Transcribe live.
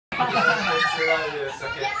like this,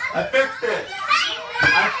 okay? I fixed it.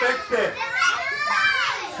 I fixed it.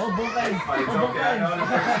 Oh, both ends. Fine, it's Oh, both okay. I ends. know the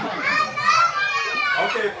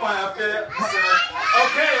Okay, fine. Okay.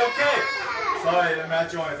 Sorry, the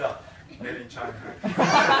match joint is up. Made in China. I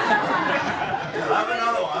have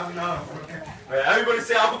another one. Okay. Wait, everybody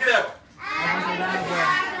say abracadabra.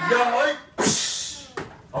 Yeah,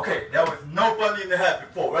 okay, there was no bunny in the hat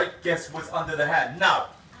before, right? Guess what's under the hat now?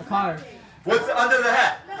 A car. What's under the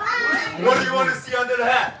hat? What do you want to see under the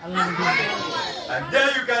hat? And there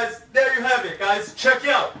you have it, guys. Check it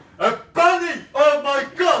out. A bunny! Oh my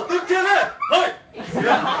god, look at that! Hi! Yeah.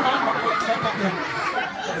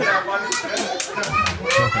 Is that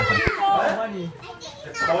Oh, bunny. a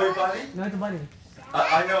toy bunny? No, it's a bunny.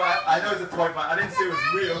 I know it's a toy bunny. I didn't say it was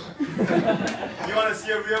real. You want to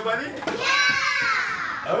see a real bunny?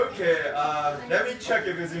 Okay, let me check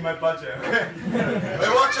if it's in my budget.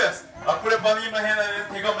 Wait, watch this. I'll put a bunny in my hand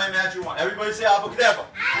and take out my magic wand. Everybody say abracadabra.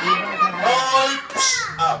 Oh,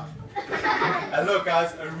 out. And look,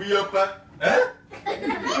 guys, a real bunny. Eh?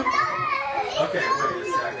 Okay, wait a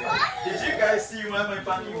second. Did you guys see where my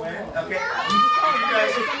bunny went? Okay. Did you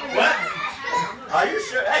guys see? What? Are you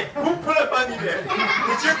sure? Hey, who put a bunny there?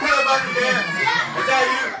 Did you put a bunny there? Is that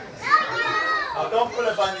you? Oh, don't put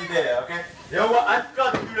a bunny there, okay? You know what? I've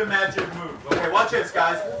got to do the magic move. Okay, watch this,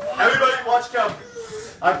 guys. Everybody watch carefully.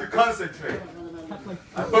 I have to concentrate.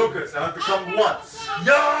 I focus. I have to come once.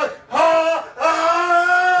 Yeah! Ha!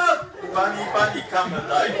 Ah! Bunny, come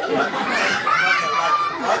alive.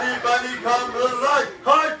 Bunny, come alive.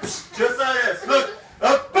 Hi! Just like this. Look!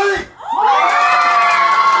 A bunny!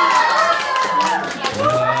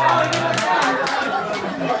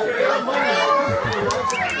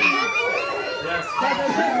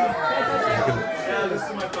 Yeah, this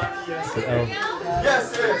is my bunny, yes.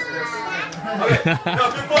 Yes. Okay,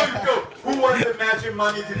 now before you go, who wants the magic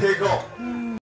money to take home?